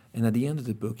this? And at the end of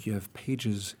the book, you have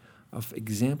pages of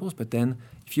examples, but then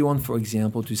if you want, for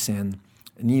example, to send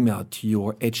an email to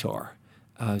your HR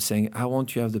saying, I want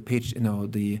to have the page,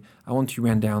 I want to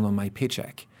run down on my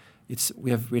paycheck.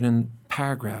 We have written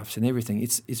paragraphs and everything.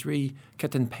 It's really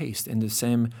cut and paste. And the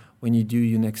same when you do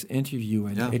your next interview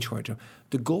and HR job.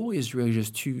 The goal is really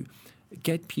just to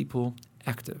get people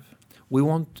active. We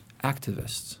want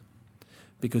activists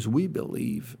because we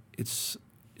believe it's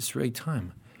really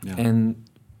time. Yeah. And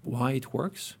why it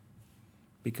works?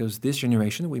 Because this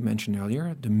generation we mentioned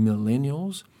earlier, the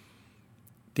millennials,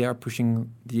 they are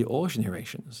pushing the old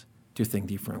generations to think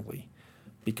differently.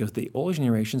 Because the old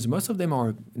generations, most of them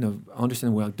are,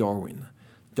 understand well Darwin.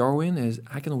 Darwin is,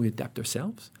 how can we adapt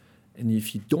ourselves? And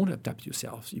if you don't adapt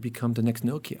yourselves, you become the next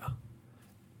Nokia.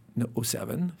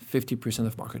 07, 50%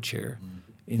 of market share.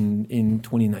 In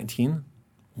 2019,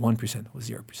 1% or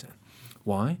 0%.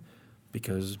 Why?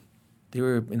 Because they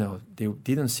were, they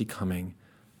didn't see coming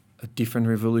a different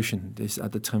revolution. This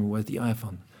at the time was the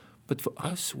iPhone. But for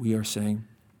us, we are saying,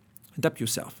 adapt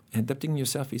yourself. And adapting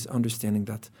yourself is understanding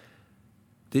that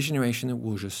this generation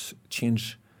will just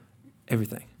change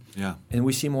everything. Yeah. And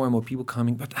we see more and more people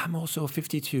coming, but I'm also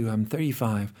 52, I'm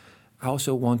 35. I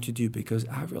also want to do because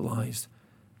I've realized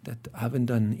that I haven't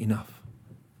done enough.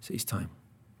 So it's time.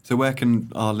 So where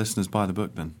can our listeners buy the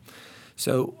book then?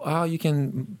 So you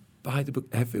can buy the book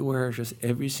everywhere, just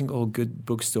every single good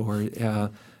bookstore,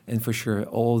 and for sure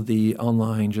all the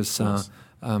online, just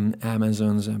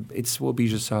Amazon's. It will be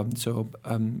just it's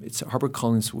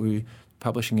HarperCollins. We're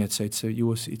publishing it, so it's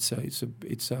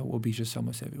will be just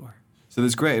almost everywhere. So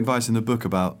there's great advice in the book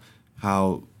about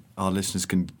how our listeners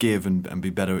can give and be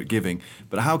better at giving.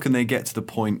 But how can they get to the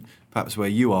point, perhaps where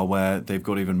you are, where they've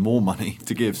got even more money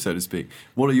to give, so to speak?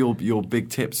 What are your big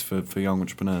tips for young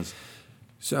entrepreneurs?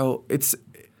 So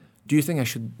do you think I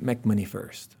should make money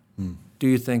first? Do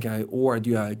you think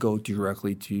do I go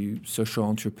directly to social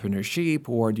entrepreneurship,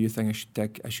 or do you think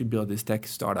I should build this tech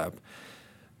startup?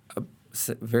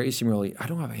 Very similarly, I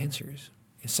don't have answers.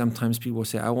 Sometimes people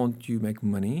say, I want to make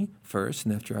money first,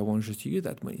 and after I want just to use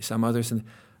that money. Some others say,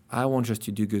 I want just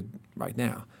to do good right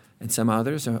now. And some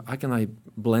others are, how can I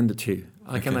blend the two?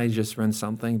 How can I just run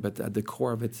something, but at the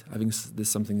core of it, having this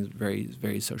something is very,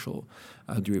 very social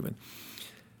driven.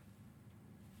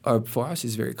 For us,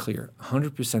 it's very clear.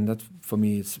 100%. That for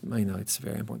me, it's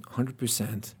very important.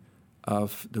 100%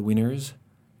 of the winners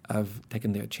have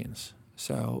taken their chance.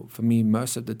 So for me,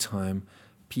 most of the time,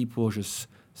 people just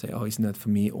say, "Oh, it's not for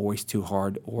me," or "It's too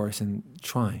hard," or saying,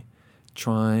 "Try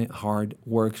hard,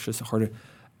 work just harder."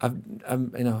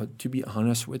 To be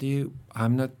honest with you,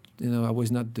 I'm not. I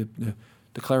was not the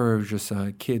cleverest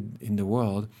kid in the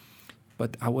world,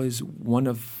 but I was one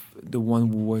who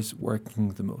was working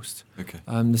the most. Okay.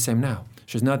 I'm the same now.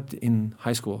 Just not in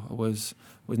high school. I was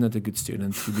not a good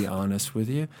student, to be honest with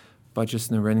you, but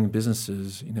just running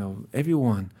businesses.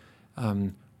 Everyone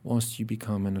wants to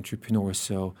become an entrepreneur.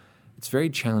 So it's very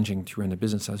challenging to run a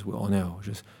business, as we all know.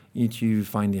 Just you need to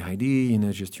find the idea.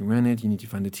 Just to run it, you need to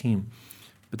find a team.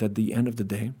 But at the end of the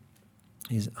day,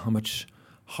 is how much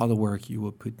hard work you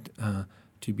will put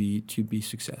to be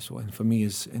successful. And for me,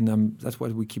 that's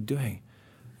what we keep doing.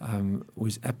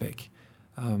 With Epic,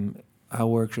 I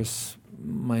work just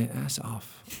my ass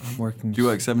off. I'm working. Do you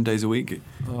work 7 days a week?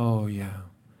 Oh yeah.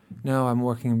 No, I'm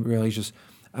working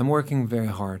I'm working very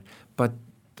hard. But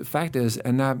the fact is,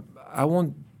 and I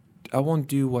won't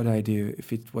do what I do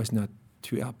if it was not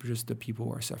to help just the people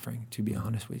who are suffering. To be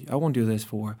honest with you, I won't do this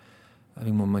for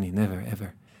having more money. Never,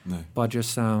 ever. No. But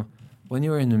just when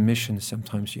you're in a mission,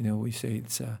 sometimes we say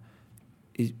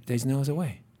there's no other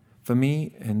way. For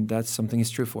me, and that's something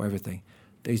is true for everything.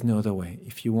 There's no other way.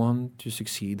 If you want to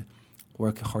succeed,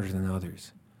 work harder than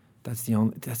others. That's the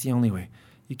only way.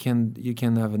 You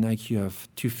can have an IQ of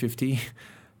 250,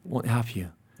 won't help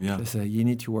you. Yeah. Just, you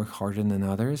need to work harder than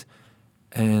others.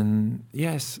 And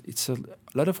yes, it's a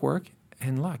lot of work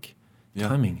and luck,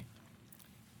 timing.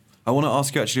 I want to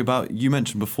ask you actually about, you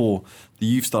mentioned before that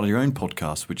you've started your own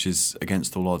podcast, which is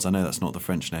Against All Odds. I know that's not the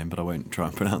French name, but I won't try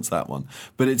and pronounce that one.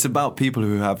 But it's about people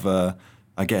who have,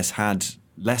 I guess, had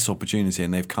less opportunity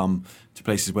and they've come to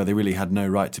places where they really had no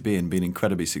right to be and been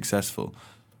incredibly successful.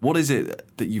 What is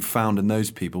it that you've found in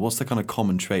those people? What's the kind of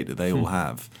common trait that they all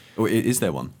have? Or is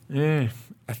there one? Yeah,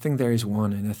 I think there is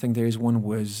one. And I think there is one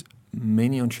with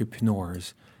many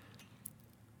entrepreneurs.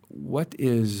 What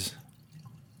is,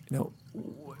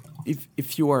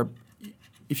 if you are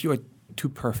too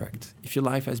perfect, if your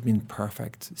life has been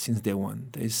perfect since day one,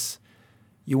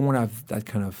 you won't have that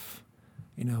kind of,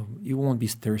 you won't be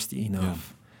thirsty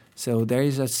enough. Yeah. So there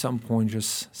is at some point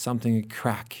just something, a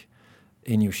crack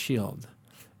in your shield.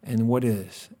 And what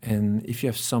is? And if you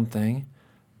have something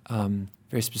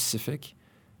very specific,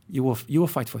 you will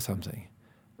fight for something.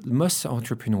 Most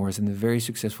entrepreneurs and the very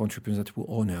successful entrepreneurs that we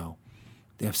all know,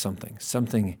 they have something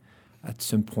at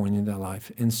some point in their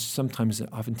life, and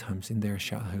oftentimes in their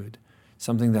childhood,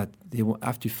 something that they will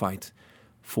have to fight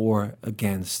for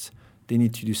against. They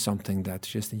need to do something that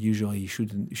just usually you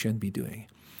shouldn't be doing.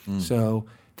 So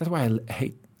that's why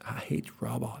I hate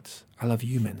robots. I love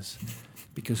humans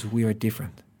because we are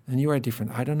different, and you are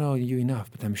different. I don't know you enough,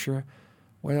 but I'm sure.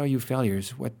 What are your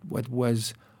failures? What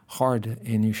was hard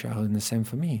in your childhood? And the same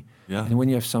for me. Yeah. And when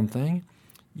you have something,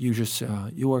 you just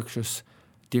you work just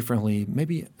differently,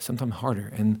 maybe sometimes harder.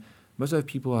 And most of the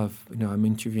people I'm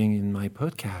interviewing in my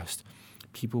podcast,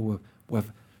 people who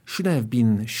should have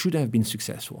been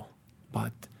successful,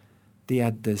 but they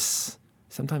had this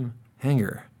sometimes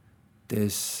anger,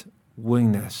 this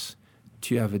willingness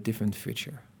to have a different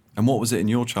future. And what was it in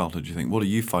your childhood, do you think? What are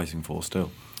you fighting for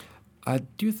still? I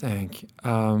do think,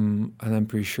 and I'm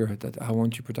pretty sure that I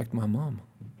want to protect my mom.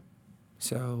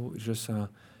 So just,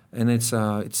 and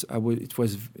it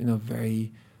was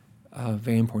very,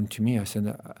 very important to me. I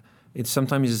said, it's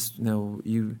sometimes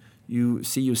you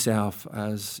see yourself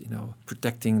as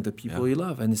protecting the people you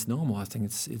love, and it's normal. I think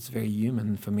it's very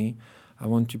human for me. I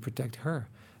want to protect her,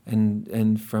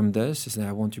 and from this is that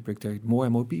I want to protect more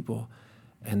and more people,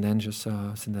 and then just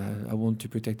so that I want to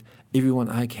protect everyone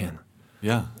I can.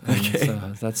 Yeah. And Okay.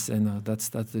 that's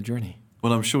the journey.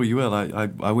 Well, I'm sure you will.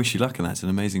 I wish you luck in that. It's an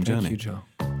amazing journey. Thank you, Joe.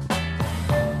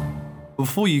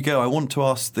 Before you go, I want to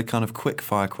ask the kind of quick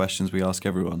fire questions we ask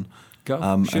everyone. Go.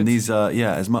 And these are,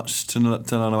 as much to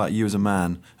learn about you as a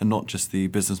man and not just the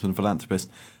businessman philanthropist.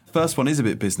 First one is a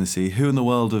bit businessy. Who in the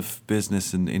world of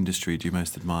business and industry do you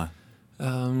most admire?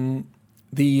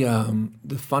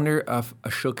 The founder of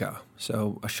Ashoka.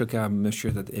 So Ashoka, I'm not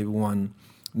sure that everyone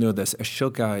know this.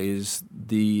 Ashoka is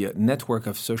the network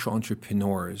of social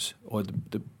entrepreneurs, or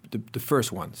the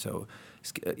first one. So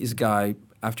this guy,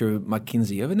 after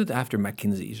McKinsey, even not after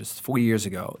McKinsey, just 4 years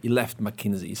ago, he left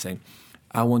McKinsey saying,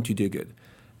 I want to do good.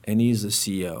 And he's the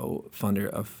CEO, founder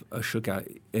of Ashoka.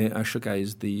 Ashoka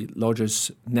is the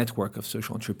largest network of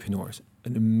social entrepreneurs.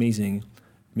 An amazing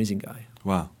guy.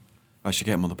 Wow. I should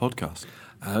get him on the podcast.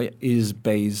 He's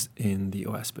based in the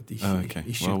US, but okay.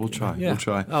 Well, we'll try. Yeah. We'll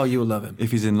try. Oh, you'll love him.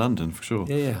 If he's in London, for sure.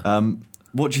 Yeah.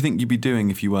 What do you think you'd be doing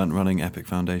if you weren't running Epic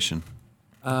Foundation?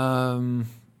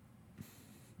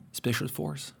 Special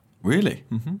force. Really?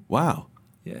 Mm-hmm. Wow.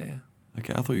 Yeah.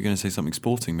 Okay, I thought you were going to say something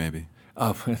sporting, maybe.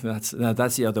 Oh, that's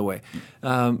the other way.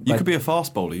 You could be a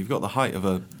fast bowler. You've got the height of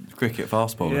a cricket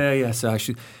fast bowler. Yeah. So I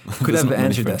could There's have not many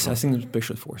answered this. football. I think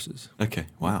special forces. Okay.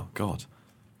 Wow. God.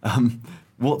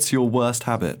 What's your worst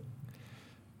habit?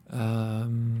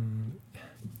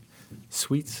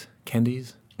 Sweets,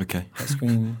 candies, Okay. ice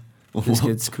cream,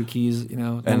 biscuits, cookies.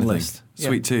 Long Anything. list.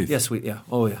 Sweet tooth. Yeah, sweet. Yeah.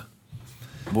 Oh, yeah.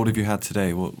 What have you had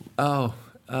today? What? Oh,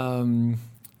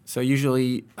 so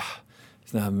usually,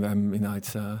 it's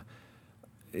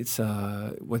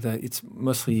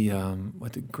mostly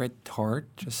what a great tart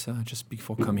just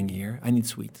before coming here. I need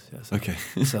sweet. Yes. Okay.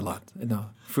 It's a lot. No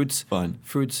fruits. Fine.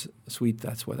 Fruits, sweet.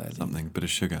 That's what I need. Something, bit of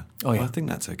sugar. Oh, yeah. I think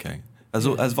that's okay.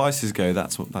 As vices go,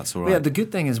 that's all right. Yeah, the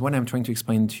good thing is when I'm trying to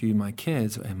explain to my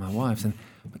kids and my wife,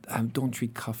 but I don't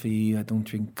drink coffee, I don't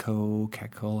drink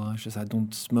Coca-Cola, it's just I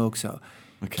don't smoke. So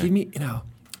Okay. give me,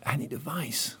 I need a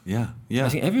vice. Yeah. I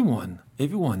think everyone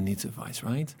needs a vice,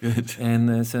 right? Good.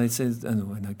 And so it says,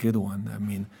 a good one. I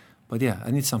mean, but yeah,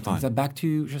 I need something. Fine. So back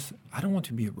to just, I don't want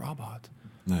to be a robot.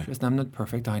 No. Just I'm not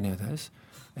perfect. I know this,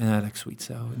 and I like sweet.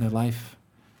 So life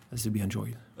has to be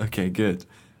enjoyed. Okay. Good.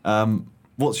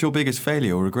 What's your biggest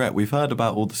failure or regret? We've heard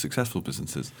about all the successful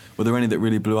businesses. Were there any that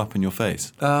really blew up in your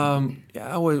face?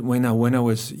 Yeah, when I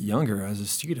was younger as a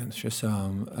student, just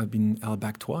I've been held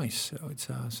back twice. So it's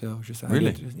just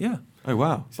Really? Yeah. Oh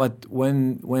wow. But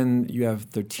when you have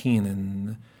 13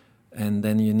 and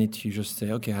then you need to just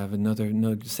say, okay, I have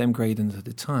same grade at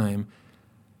the time.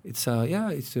 It's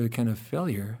a kind of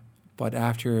failure. But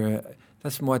after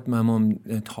that's what my mom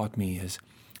taught me is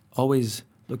always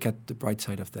look at the bright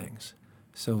side of things.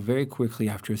 So very quickly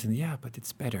after saying, but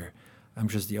it's better. I'm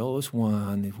just the oldest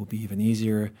one. It will be even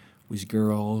easier with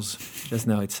girls. Just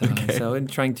now it's Okay. so and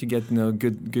trying to get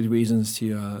good reasons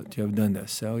to have done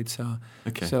this. So it's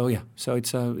Okay. So yeah. So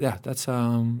it's that's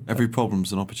Every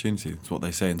problem's an opportunity. That's what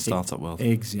they say in startup world.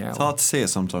 exactly. It's hard to see it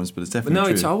sometimes, but it's But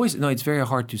definitely true. it's very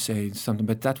hard to say something.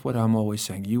 But that's what I'm always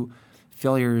saying.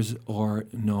 Failures are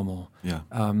normal. Yeah.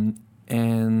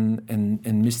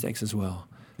 And mistakes as well.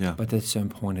 Yeah. But at some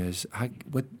point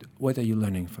what are you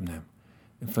learning from them?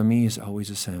 And for me, it's always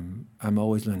the same. I'm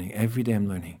always learning. Every day I'm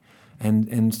learning.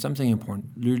 And something important,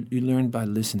 you learn by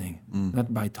listening,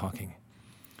 not by talking.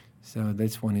 So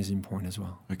this one is important as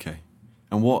well. Okay.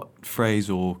 And what phrase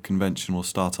or conventional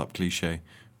startup cliche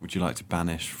would you like to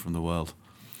banish from the world?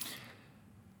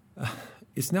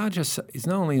 It's not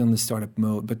only on the startup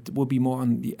mode, but will be more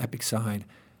on the epic side.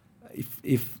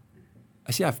 If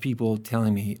I see I have people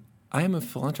telling me, I am a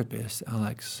philanthropist,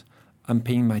 Alex, I'm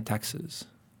paying my taxes.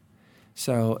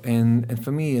 So and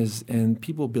for me and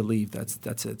people believe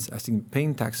that's it. I think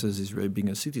paying taxes is really being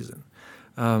a citizen,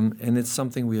 and it's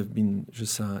something we have been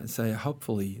just say.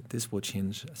 Hopefully, this will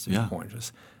change at some point.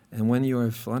 And when you're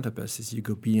a philanthropist, is you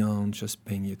go beyond just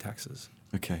paying your taxes.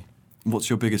 Okay. What's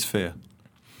your biggest fear?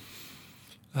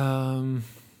 I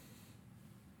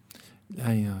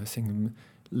think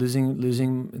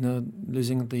losing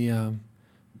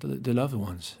the loved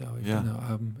ones. So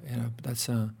that's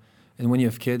and when you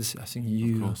have kids, I think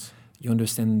you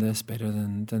understand this better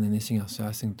than anything else. So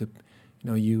I think that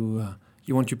you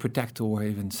want to protect or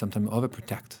even sometimes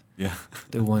overprotect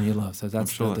the one you love. So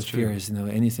that's the fear true. is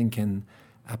anything can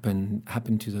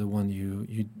happen to the one you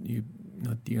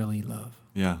dearly love.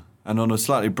 Yeah. And on a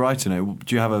slightly brighter note,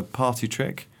 do you have a party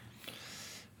trick?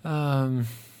 You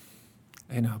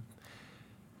know,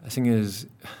 I think is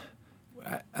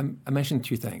I mentioned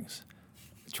two things.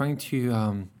 Trying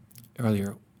to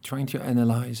earlier, trying to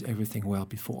analyze everything well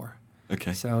before.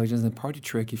 Okay. So just a party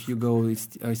trick. If you go,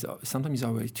 it's sometimes it's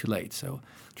always too late. So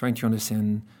trying to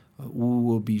understand who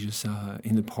will be just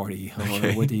in the party,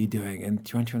 or what are you doing, and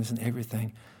trying to understand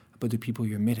everything about the people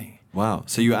you're meeting. Wow.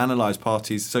 So you analyze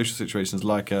parties, social situations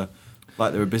like they're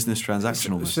a business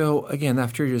transaction almost. So again,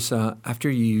 if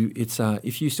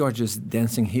you start just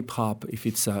dancing hip hop, if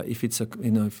it's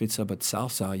about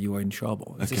salsa, you are in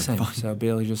trouble. It's the same. Fine. So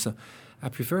Bailey I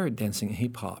prefer dancing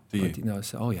hip hop. So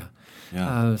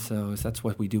that's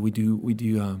what we do. We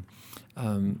do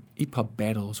hip hop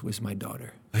battles with my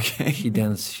daughter. Okay. She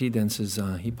dances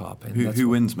hip hop. Who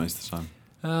wins most of the time?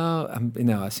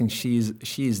 I think she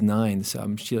is 9,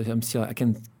 so I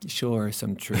can show her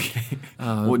some trick.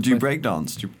 What do you break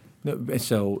dance? No,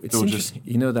 so it's interesting.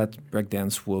 You know that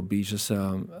breakdance will be just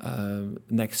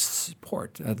next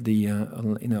sport at the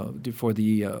for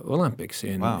the Olympics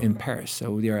in Paris.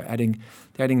 So they're adding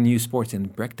new sports,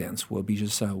 and breakdance will be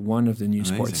just one of the new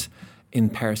sports in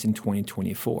Paris in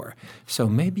 2024. So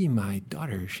maybe my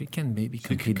daughter, she can maybe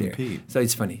compete there. So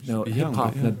it's funny. No, hip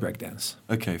hop, not breakdance.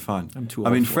 Okay, fine. I'm too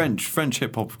old. French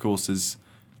hip hop, of course, is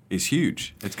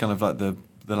huge. It's kind of like the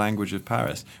language of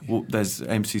Paris. Well, there's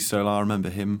MC Solar, I remember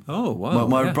him. Oh, wow.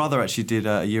 My brother actually did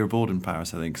a year abroad in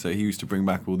Paris, I think, so he used to bring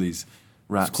back all these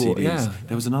rap CDs. Yeah.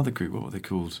 There was another group, what were they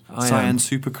called? Cyan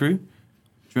Super Crew? Do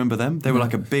you remember them? They were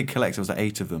like a big collector, there was like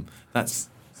 8 of them.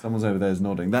 Someone's over there is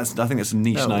nodding. I think that's a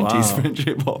niche 90s French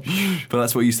hip hop. But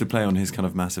that's what he used to play on his kind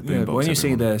of massive boombox. When you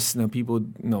say this, people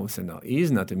say no,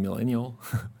 he's not a millennial.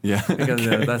 Yeah.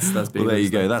 Because that's big. Well, there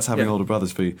you go. That's having older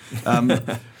brothers for you.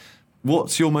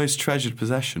 What's your most treasured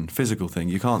possession? Physical thing.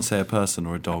 You can't say a person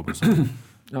or a dog or something.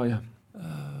 Oh, yeah.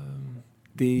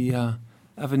 I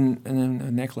have a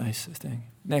necklace thing.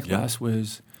 Necklace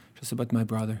was just about my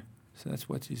brother. So that's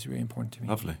what is really important to me.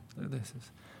 Lovely. So this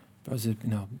is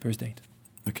birth date.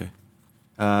 Okay.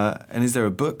 And is there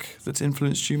a book that's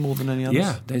influenced you more than any others?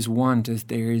 Yeah, there's one.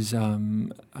 There's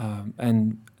and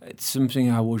it's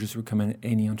something I will just recommend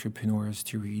any entrepreneurs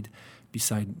to read.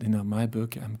 Beside my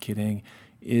book, I'm kidding,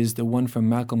 is the one from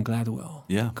Malcolm Gladwell.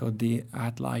 Yeah. Called The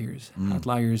Outliers.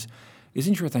 Outliers is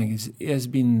interesting. He has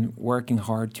been working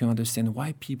hard to understand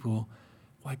why people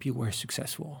are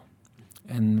successful,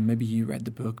 and maybe you read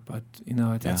the book, but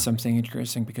that's something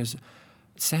interesting because.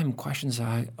 Same questions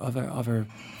other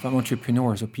from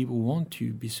entrepreneurs or people who want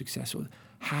to be successful.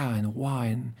 How and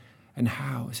why and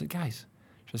how? I said, guys,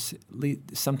 just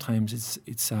sometimes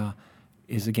it's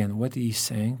again what he's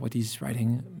saying, what he's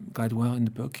writing Gladwell in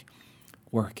the book.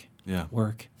 Work,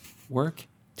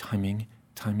 timing.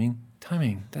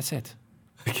 That's it.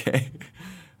 Okay.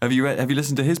 Have you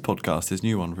listened to his podcast, his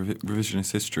new one,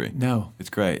 Revisionist History? No. It's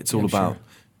great. It's all about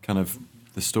kind of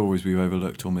the stories we've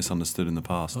overlooked or misunderstood in the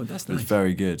past. Oh, that's nice. It's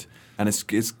very good. And it's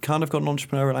kind of got an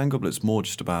entrepreneurial angle, but it's more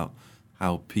just about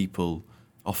how people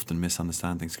often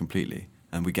misunderstand things completely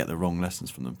and we get the wrong lessons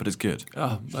from them. But it's good.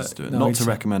 Just do it. Not to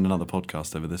recommend another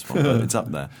podcast over this one, but it's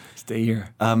up there. Stay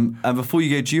here. And before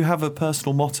you go, do you have a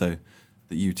personal motto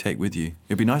that you take with you?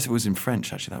 It'd be nice if it was in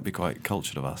French, actually. That would be quite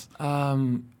cultured of us.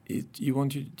 You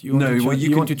want to translate it?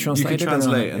 You can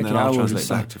translate and then I'll translate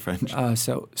back to French.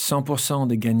 So 100%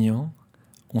 des gagnants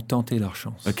ont tenté leur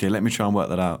chance. Okay, let me try and work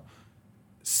that out.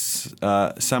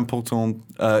 C'est important.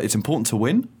 It's important to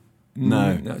win?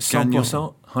 No.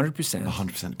 100%, 100%.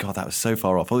 100%. God, that was so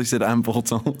far off. I thought you said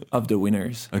important. Of the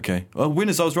winners. Okay. Well,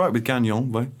 winners, I was right with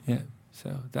gagnant. Right? Yeah.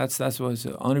 So that's what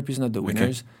 100% of the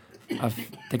winners have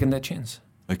taken that chance.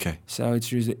 Okay. So it's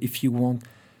just, if you want,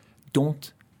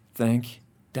 don't think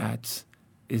that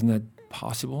is not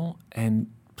possible, and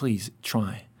please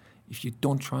try. If you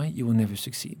don't try, you will never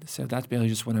succeed. So that's really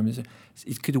just what I'm saying.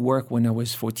 It could work when I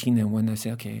was 14 and when I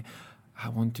say, okay, I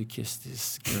want to kiss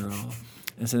this girl.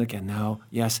 And say, okay, now,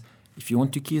 yes, if you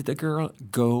want to kiss the girl,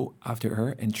 go after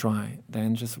her and try.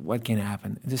 Then just what can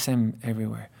happen? It's the same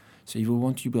everywhere. So if you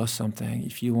want to build something,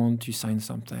 if you want to sign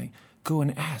something, go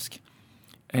and ask.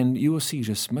 And you will see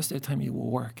just most of the time it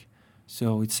will work.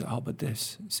 So it's all about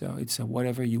this. So it's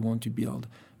whatever you want to build.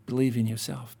 Believe in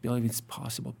yourself. Believe it's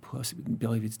possible.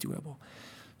 Believe it's doable.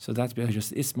 So that's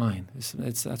just, it's mine.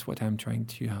 That's what I'm trying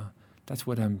to, that's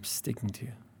what I'm sticking to.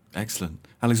 Excellent.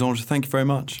 Alexandre, thank you very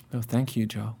much. Oh, thank you,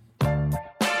 Joe.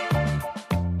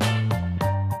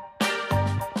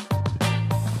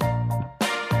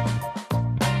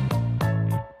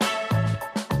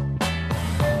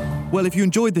 Well, if you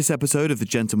enjoyed this episode of the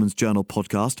Gentleman's Journal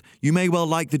podcast, you may well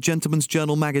like the Gentleman's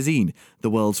Journal magazine, the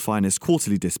world's finest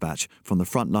quarterly dispatch from the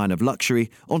front line of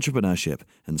luxury, entrepreneurship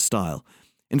and style.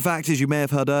 In fact, as you may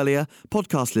have heard earlier,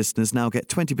 podcast listeners now get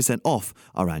 20% off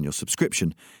our annual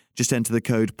subscription. Just enter the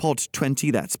code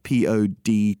POD20, that's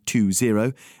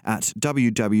POD20, at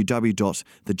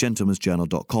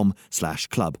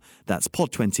www.thegentleman'sjournal.com/club. That's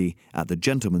POD20 at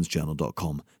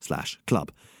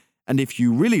thegentleman'sjournal.com/club. And if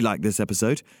you really like this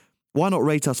episode, why not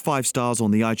rate us 5 stars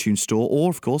on the iTunes store or,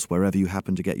 of course, wherever you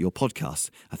happen to get your podcasts?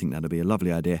 I think that'd be a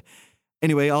lovely idea.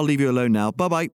 Anyway, I'll leave you alone now. Bye-bye.